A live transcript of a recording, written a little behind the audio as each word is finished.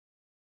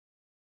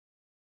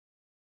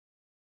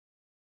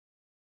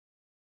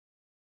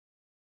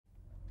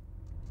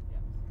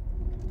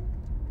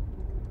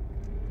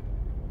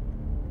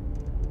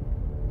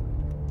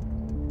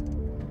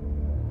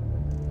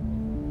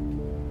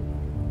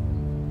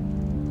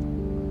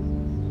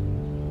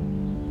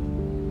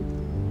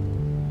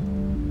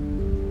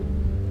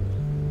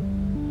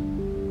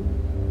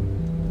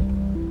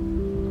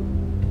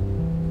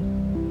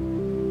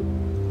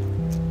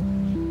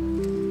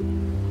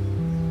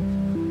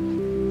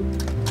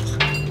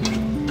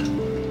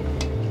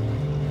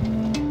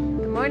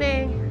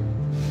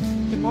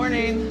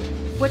Morning.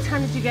 What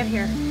time did you get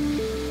here?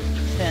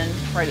 10,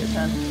 right at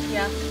 10.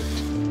 Yeah.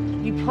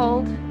 You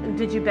pulled, and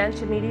did you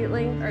bench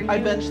immediately? I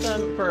benched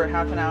them for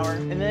half an hour,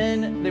 and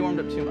then they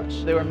warmed up too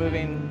much. They were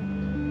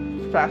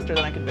moving faster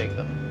than I could bake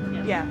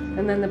them. Yeah.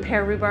 And then the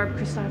pear rhubarb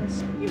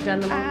crostadas. You've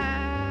done them all?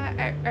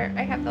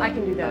 I have the... I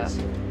can do those.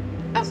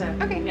 Oh, So,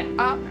 okay.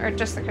 yeah. Or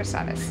just the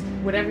crostadas.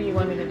 Whatever you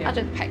want me to do. I'll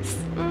do the pies.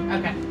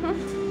 Okay.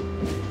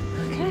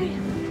 Okay.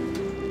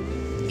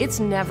 It's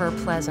never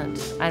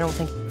pleasant, I don't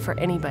think, for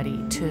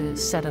anybody to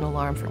set an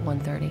alarm for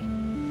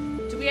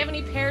 1:30. Do we have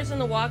any pears in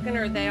the walk-in,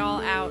 or are they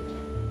all out?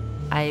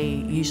 I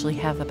usually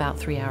have about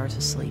 3 hours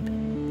of sleep.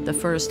 The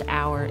first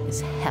hour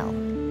is hell.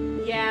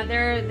 Yeah,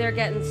 they're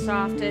getting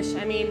softish.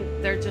 I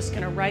mean, they're just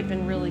gonna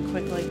ripen really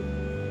quickly.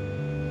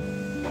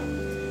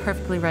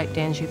 Perfectly ripe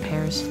Danjou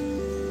pears.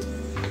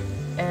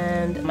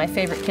 And my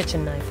favorite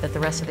kitchen knife that the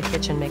rest of the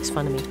kitchen makes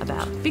fun of me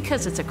about,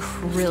 because it's a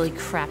really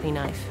crappy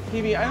knife.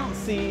 Phoebe, I don't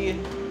see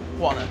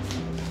walnuts.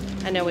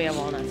 I know we have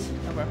walnuts.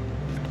 Okay.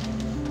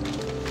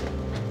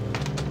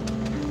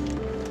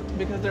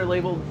 Because they're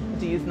labeled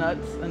D's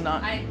nuts and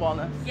not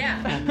walnuts.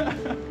 Yeah.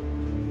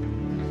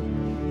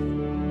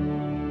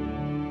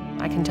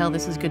 I can tell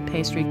this is good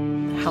pastry,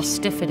 how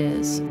stiff it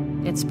is.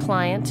 It's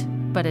pliant,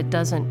 but it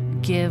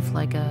doesn't give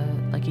like a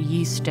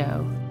yeast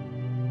dough.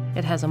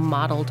 It has a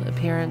mottled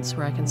appearance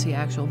where I can see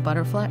actual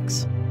butter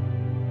flecks.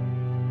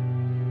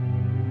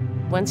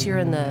 Once you're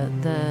in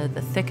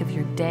the thick of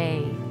your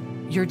day,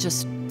 you're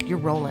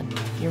rolling.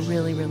 You're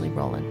really, really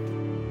rolling.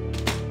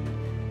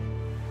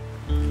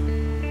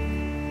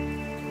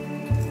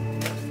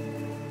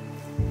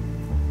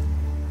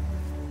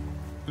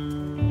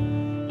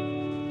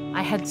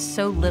 I had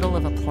so little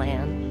of a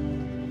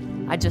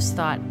plan. I just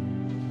thought,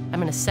 I'm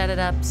gonna set it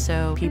up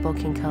so people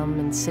can come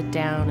and sit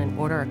down and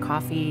order a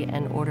coffee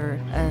and order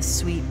a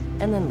sweet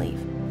and then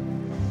leave.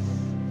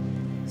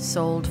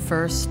 Sold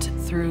first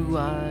through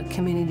a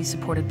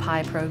community-supported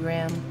pie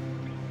program.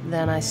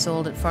 Then I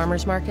sold at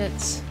farmers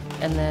markets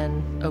and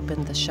then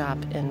opened the shop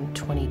in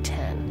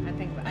 2010.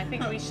 I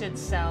think we should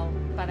sell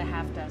about a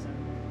half dozen.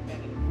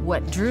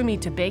 What drew me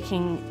to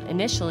baking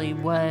initially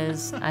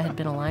was I had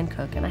been a line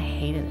cook and I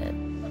hated it.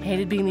 I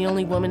hated being the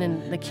only woman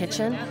in the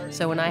kitchen,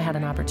 so when I had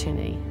an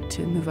opportunity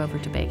to move over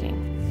to baking,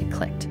 it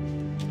clicked.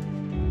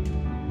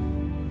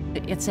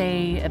 It's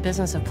a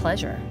business of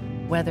pleasure,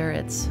 whether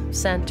it's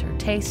scent or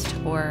taste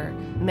or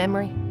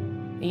memory.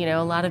 You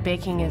know, a lot of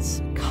baking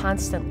is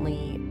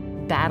constantly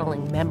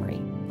battling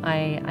memory.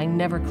 I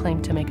never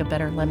claimed to make a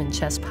better lemon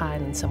chess pie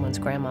than someone's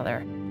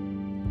grandmother.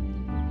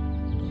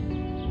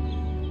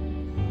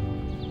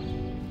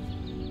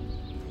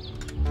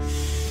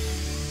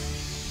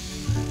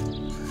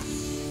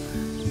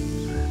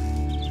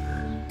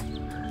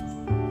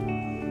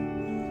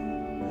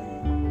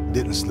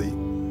 Didn't sleep,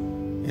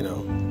 you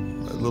know,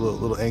 a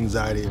little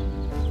anxiety.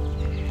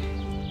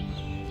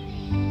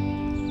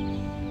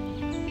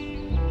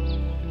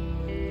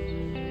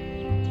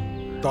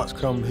 Thoughts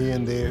come here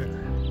and there,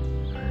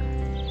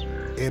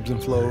 ebbs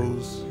and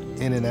flows,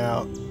 in and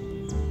out.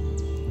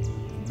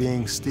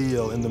 Being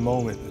still in the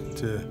moment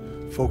to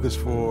focus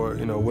for,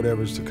 you know,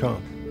 whatever's to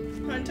come.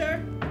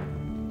 Hunter,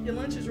 your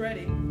lunch is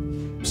ready.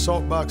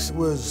 Saltbox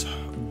was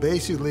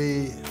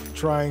basically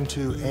trying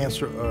to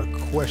answer a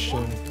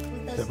question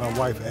that my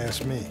wife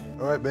asked me.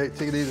 All right, babe,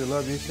 take it easy,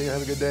 love you.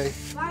 Have a good day.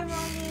 Bye,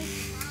 Mommy.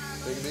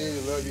 Take it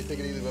easy, love you. Take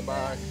it easy,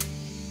 bye-bye.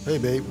 Hey,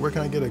 babe, where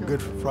can I get a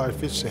good fried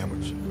fish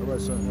sandwich? All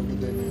right, son, have a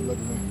good day, man. Love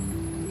you,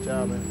 man. Good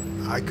job,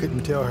 man. I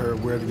couldn't tell her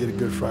where to get a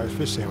good fried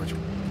fish sandwich.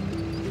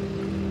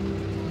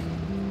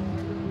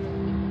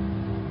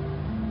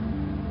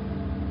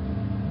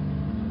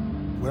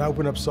 When I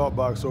opened up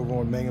Saltbox over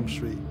on Mangum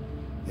Street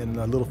in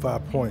Little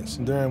Five Points,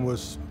 and Durham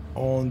was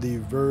on the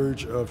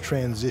verge of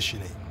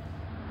transitioning.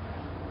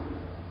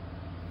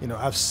 You know,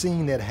 I've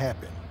seen that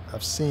happen.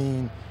 I've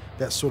seen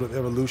that sort of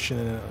evolution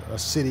in a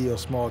city or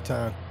small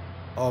town.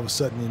 All of a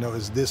sudden, you know,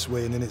 it's this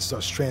way, and then it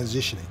starts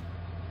transitioning.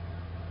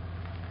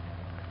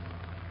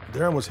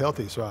 Durham was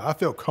healthy, so I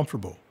felt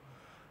comfortable.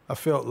 I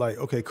felt like,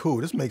 okay,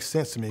 cool, this makes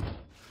sense to me.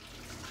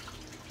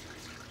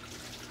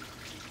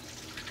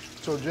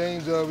 So,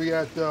 James, we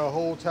got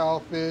whole towel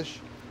fish,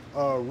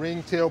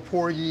 ringtail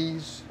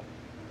porgies,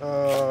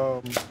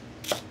 whole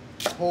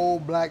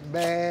black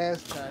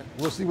bass. Okay.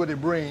 We'll see what they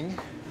bring.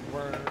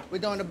 We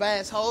doing the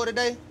bass whole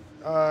today?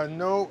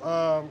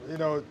 No, you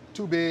know,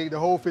 too big. The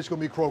whole fish gonna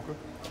be croaker.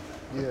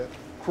 Yeah,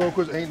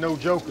 croakers ain't no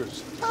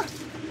jokers. I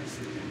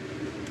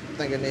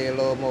think I need a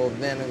little more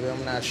vinegar,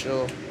 I'm not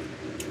sure.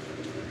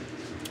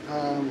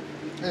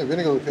 Hey,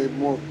 vinegar would take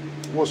more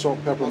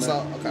salt, pepper, More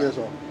salt, okay. Yeah,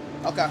 salt.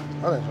 Okay.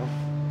 I think so.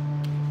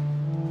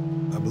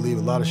 I believe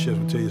a lot of chefs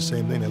will tell you the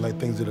same thing. They like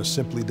things that are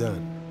simply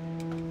done.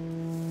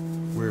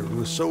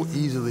 We're so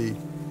easily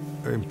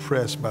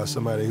impressed by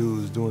somebody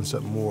who's doing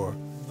something more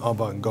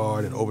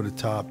avant-garde and over the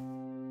top.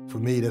 For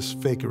me, that's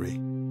fakery.